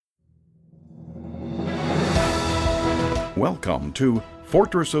Welcome to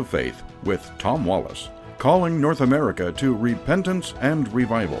Fortress of Faith with Tom Wallace, calling North America to repentance and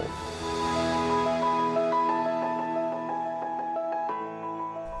revival.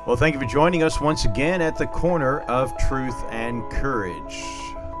 Well, thank you for joining us once again at the corner of truth and courage.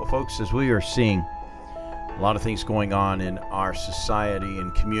 Well, folks, as we are seeing a lot of things going on in our society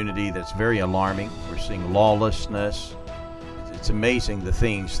and community that's very alarming. We're seeing lawlessness. It's amazing the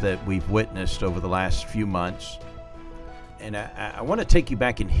things that we've witnessed over the last few months. And I want to take you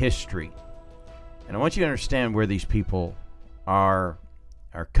back in history. And I want you to understand where these people are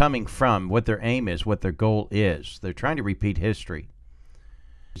coming from, what their aim is, what their goal is. They're trying to repeat history.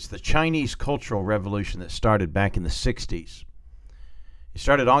 It's the Chinese Cultural Revolution that started back in the 60s. It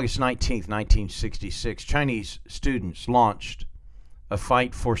started August 19th, 1966. Chinese students launched a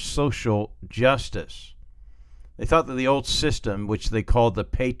fight for social justice. They thought that the old system, which they called the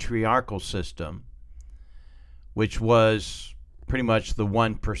patriarchal system, which was pretty much the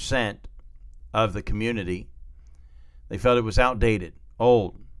 1% of the community, they felt it was outdated,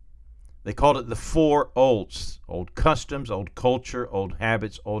 old. They called it the four olds: old customs, old culture, old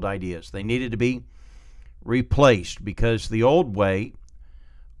habits, old ideas. They needed to be replaced because the old way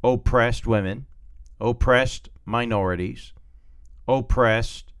oppressed women, oppressed minorities,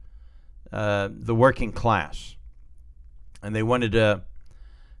 oppressed the working class. And they wanted to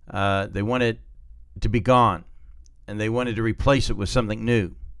be gone. And they wanted to replace it with something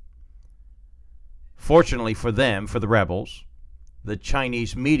new. Fortunately for them, for the rebels, the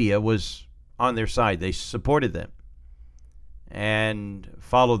Chinese media was on their side. They supported them and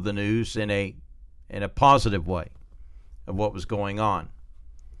followed the news in a positive way of what was going on.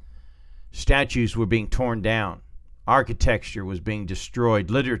 Statues were being torn down. Architecture was being destroyed.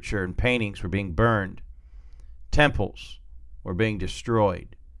 Literature and paintings were being burned. Temples were being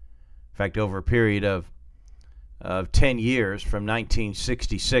destroyed. In fact, over a period of 10 years, from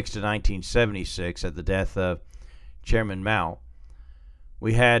 1966 to 1976, at the death of Chairman Mao,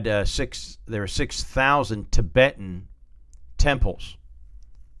 we had there were 6,000 Tibetan temples.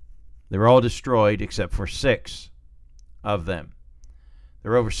 They were all destroyed except for 6 of them.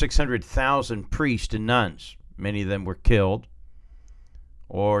 There were over 600,000 priests and nuns. Many of them were killed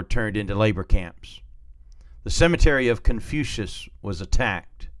or turned into labor camps. The cemetery of Confucius was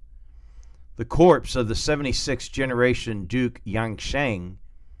attacked. The corpse of the 76th generation Duke Yangsheng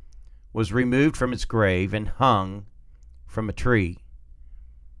was removed from its grave and hung from a tree.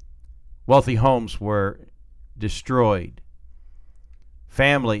 Wealthy homes were destroyed.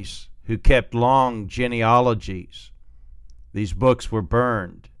 Families who kept long genealogies, these books were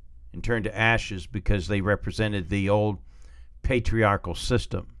burned and turned to ashes because they represented the old patriarchal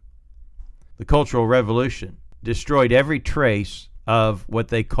system. The Cultural Revolution destroyed every trace of what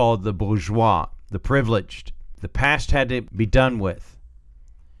they called the bourgeois, the privileged. The past had to be done with,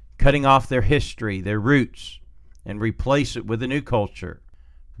 cutting off their history, their roots, and replace it with a new culture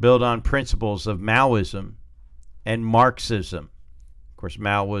built on principles of Maoism and Marxism. Of course,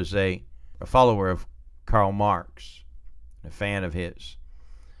 Mao was a follower of Karl Marx, a fan of his.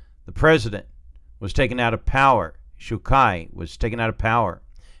 The president was taken out of power. Xu Kai was taken out of power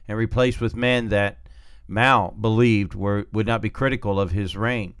and replaced with men that Mao believed would not be critical of his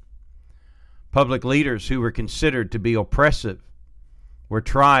reign. Public leaders who were considered to be oppressive were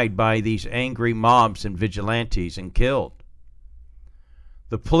tried by these angry mobs and vigilantes and killed.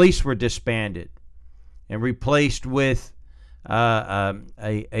 The police were disbanded and replaced with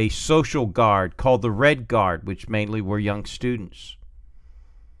a social guard called the Red Guard, which mainly were young students.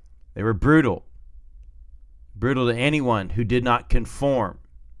 They were brutal to anyone who did not conform,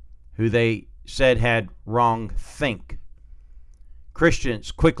 who they said had wrong think.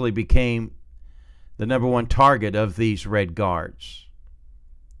 Christians quickly became the number one target of these Red Guards.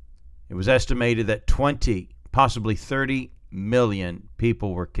 It was estimated that 20, possibly 30 million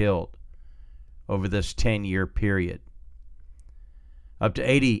people were killed over this 10-year period. Up to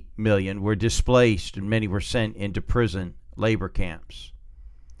 80 million were displaced and many were sent into prison labor camps.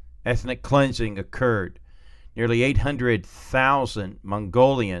 Ethnic cleansing occurred. Nearly 800,000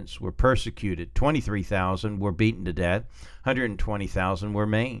 Mongolians were persecuted. 23,000 were beaten to death. 120,000 were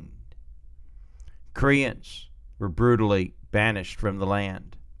maimed. Koreans were brutally banished from the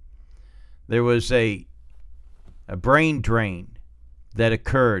land. There was a brain drain that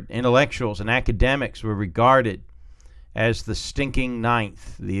occurred. Intellectuals and academics were regarded as the stinking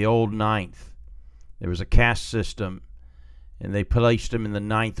ninth, the old ninth. There was a caste system, and they placed them in the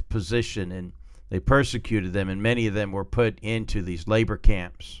ninth position, and they persecuted them, and many of them were put into these labor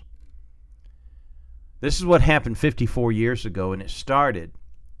camps. This is what happened 54 years ago, and it started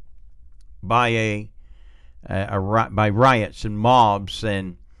by by riots and mobs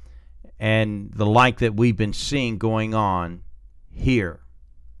and the like that we've been seeing going on here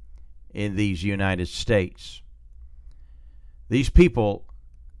in these United States. These people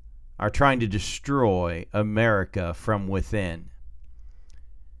are trying to destroy America from within.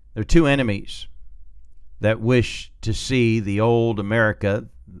 There are two enemies that wish to see the old America.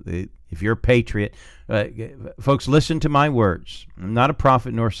 If you're a patriot, folks, listen to my words. I'm not a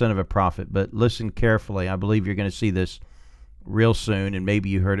prophet nor son of a prophet, but listen carefully. I believe you're going to see this real soon, and maybe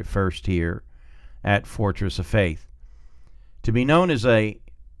you heard it first here at Fortress of Faith. To be known as a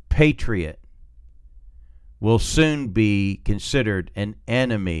patriot will soon be considered an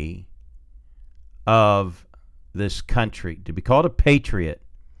enemy of this country. To be called a patriot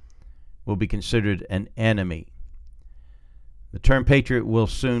will be considered an enemy. The term patriot will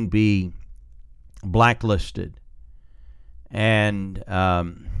soon be blacklisted, and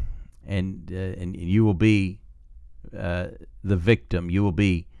you will be the victim. You will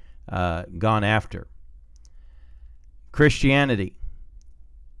be gone after. Christianity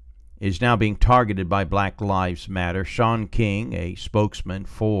is now being targeted by Black Lives Matter. Shaun King, a spokesman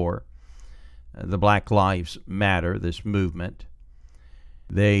for the Black Lives Matter, this movement,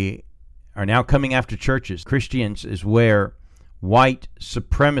 they are now coming after churches. Christians is where white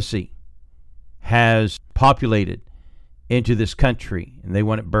supremacy has populated into this country, and they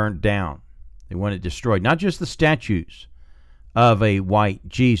want it burned down. They want it destroyed. Not just the statues of a white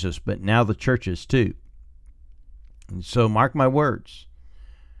Jesus, but now the churches too. And so mark my words,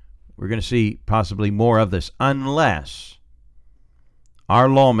 we're going to see possibly more of this unless our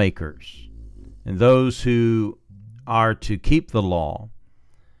lawmakers and those who are to keep the law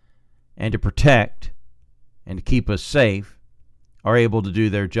and to protect and to keep us safe are able to do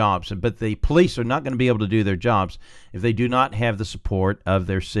their jobs. But the police are not going to be able to do their jobs if they do not have the support of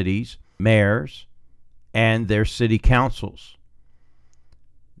their cities, mayors, and their city councils.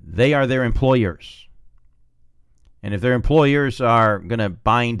 They are their employers. And if their employers are going to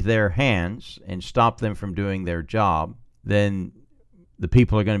bind their hands and stop them from doing their job, then the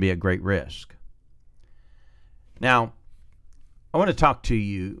people are going to be at great risk. Now, I want to talk to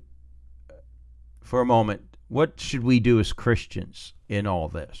you for a moment. What should we do as Christians in all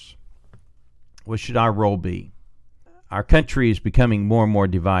this? What should our role be? Our country is becoming more and more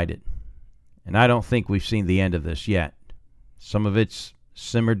divided, and I don't think we've seen the end of this yet. Some of it's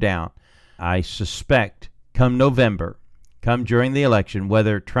simmered down. I suspect come November, come during the election,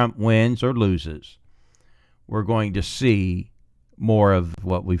 whether Trump wins or loses, we're going to see more of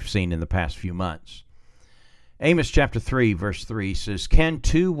what we've seen in the past few months. Amos chapter 3, verse 3 says, "Can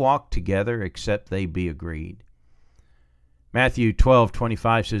two walk together except they be agreed?" Matthew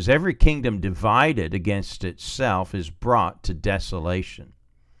 12:25 says, "Every kingdom divided against itself is brought to desolation,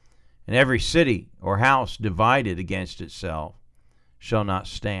 and every city or house divided against itself shall not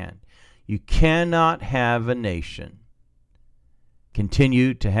stand." You cannot have a nation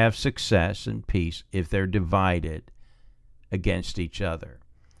continue to have success and peace if they're divided against each other.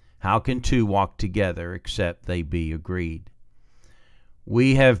 How can two walk together except they be agreed?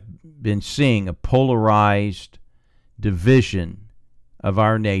 We have been seeing a polarized division of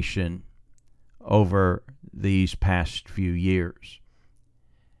our nation over these past few years.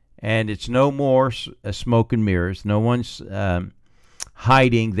 And it's no more smoke and mirrors. No one's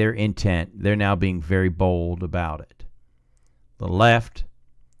hiding their intent. They're now being very bold about it. The left,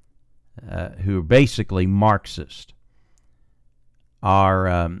 who are basically Marxist,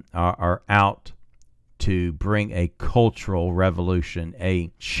 are out to bring a cultural revolution,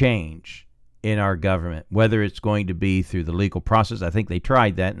 a change in our government, whether it's going to be through the legal process. I think they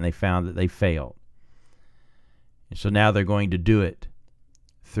tried that and they found that they failed. And so now they're going to do it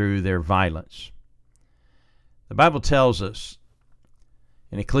through their violence. The Bible tells us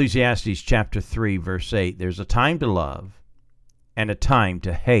in Ecclesiastes chapter 3, verse 8, there's a time to love and a time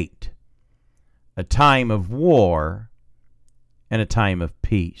to hate, a time of war and a time of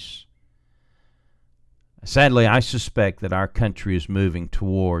peace. Sadly, I suspect that our country is moving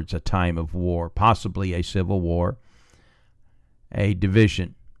towards a time of war, possibly a civil war, a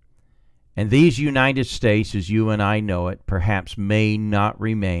division. And these United States, as you and I know it, perhaps may not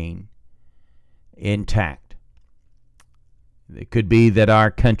remain intact. It could be that our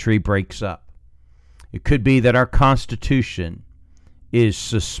country breaks up. It could be that our Constitution is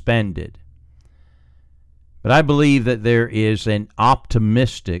suspended. But I believe that there is an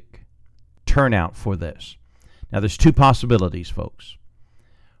optimistic turnout for this. Now, there's two possibilities, folks.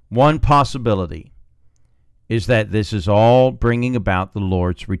 One possibility is that this is all bringing about the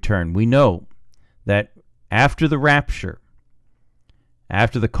Lord's return. We know that after the rapture,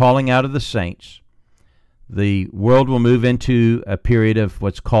 after the calling out of the saints, the world will move into a period of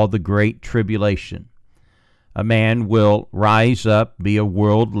what's called the Great Tribulation. A man will rise up, be a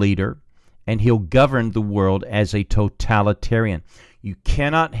world leader, and he'll govern the world as a totalitarian. You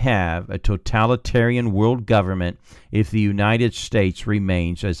cannot have a totalitarian world government if the United States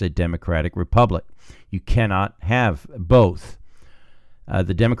remains as a democratic republic. You cannot have both.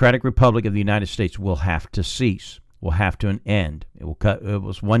 The Democratic Republic of the United States will have to cease, will have to end. It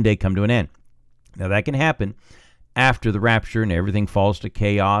will one day come to an end. Now, that can happen after the rapture and everything falls to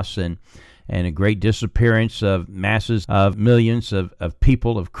chaos and a great disappearance of masses of millions of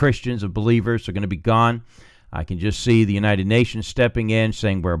people, of Christians, of believers are going to be gone. I can just see the United Nations stepping in,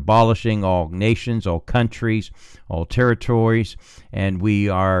 saying we're abolishing all nations, all countries, all territories, and we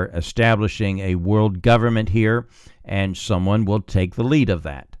are establishing a world government here, and someone will take the lead of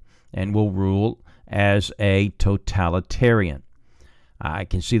that and will rule as a totalitarian. I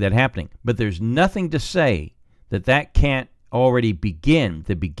can see that happening. But there's nothing to say that can't already begin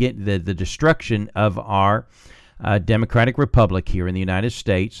the destruction of our democratic republic here in the United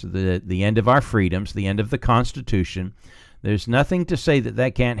States, the end of our freedoms, the end of the Constitution. There's nothing to say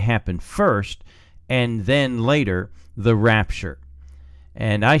that can't happen first, and then later the rapture.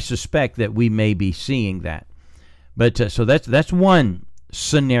 And I suspect that we may be seeing that. But so that's one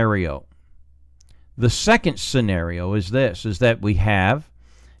scenario. The second scenario is that we have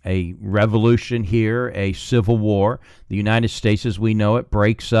a revolution here, a civil war. The United States, as we know it,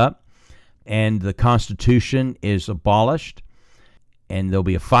 breaks up, and the Constitution is abolished, and there'll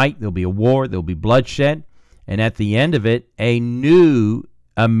be a fight, there'll be a war, there'll be bloodshed, and at the end of it, a new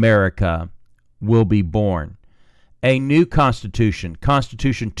America will be born. A new Constitution,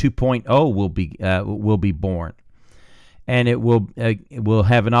 Constitution 2.0, will be born. And it will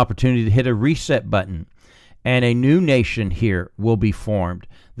have an opportunity to hit a reset button, and a new nation here will be formed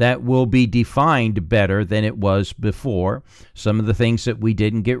that will be defined better than it was before. Some of the things that we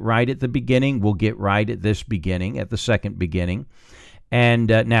didn't get right at the beginning, we'll get right at this beginning, at the second beginning. And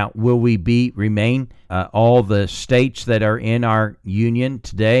now, will we remain all the states that are in our union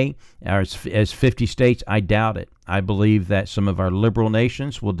today as 50 states? I doubt it. I believe that some of our liberal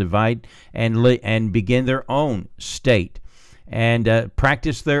nations will divide and begin their own state and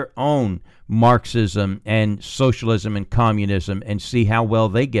practice their own Marxism and socialism and communism and see how well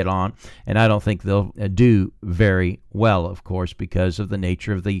they get on. And I don't think they'll do very well, of course, because of the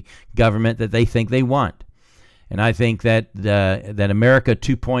nature of the government that they think they want. And I think that America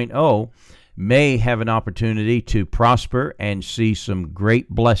 2.0 may have an opportunity to prosper and see some great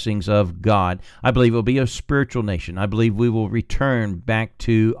blessings of God. I believe it will be a spiritual nation. I believe we will return back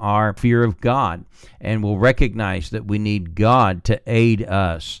to our fear of God and will recognize that we need God to aid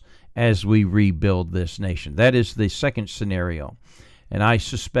us as we rebuild this nation. That is the second scenario. And I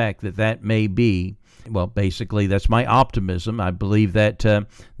suspect that may be, well, basically that's my optimism. I believe that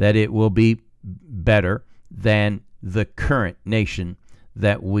it will be better than the current nation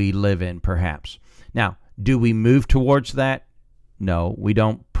that we live in, perhaps. Now, do we move towards that? No, we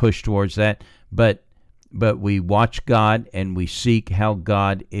don't push towards that, but we watch God and we seek how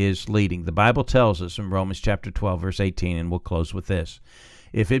God is leading. The Bible tells us in Romans chapter 12, verse 18, and we'll close with this.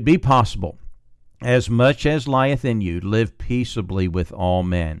 If it be possible, as much as lieth in you, live peaceably with all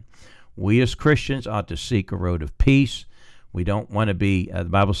men. We as Christians ought to seek a road of peace. We don't want to be, the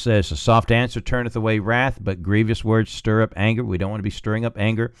Bible says, a soft answer turneth away wrath, but grievous words stir up anger. We don't want to be stirring up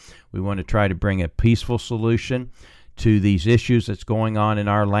anger. We want to try to bring a peaceful solution to these issues that's going on in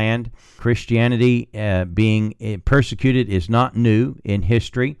our land. Christianity being persecuted is not new in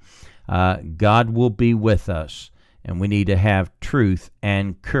history. God will be with us, and we need to have truth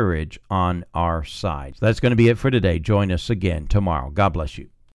and courage on our side. So that's going to be it for today. Join us again tomorrow. God bless you.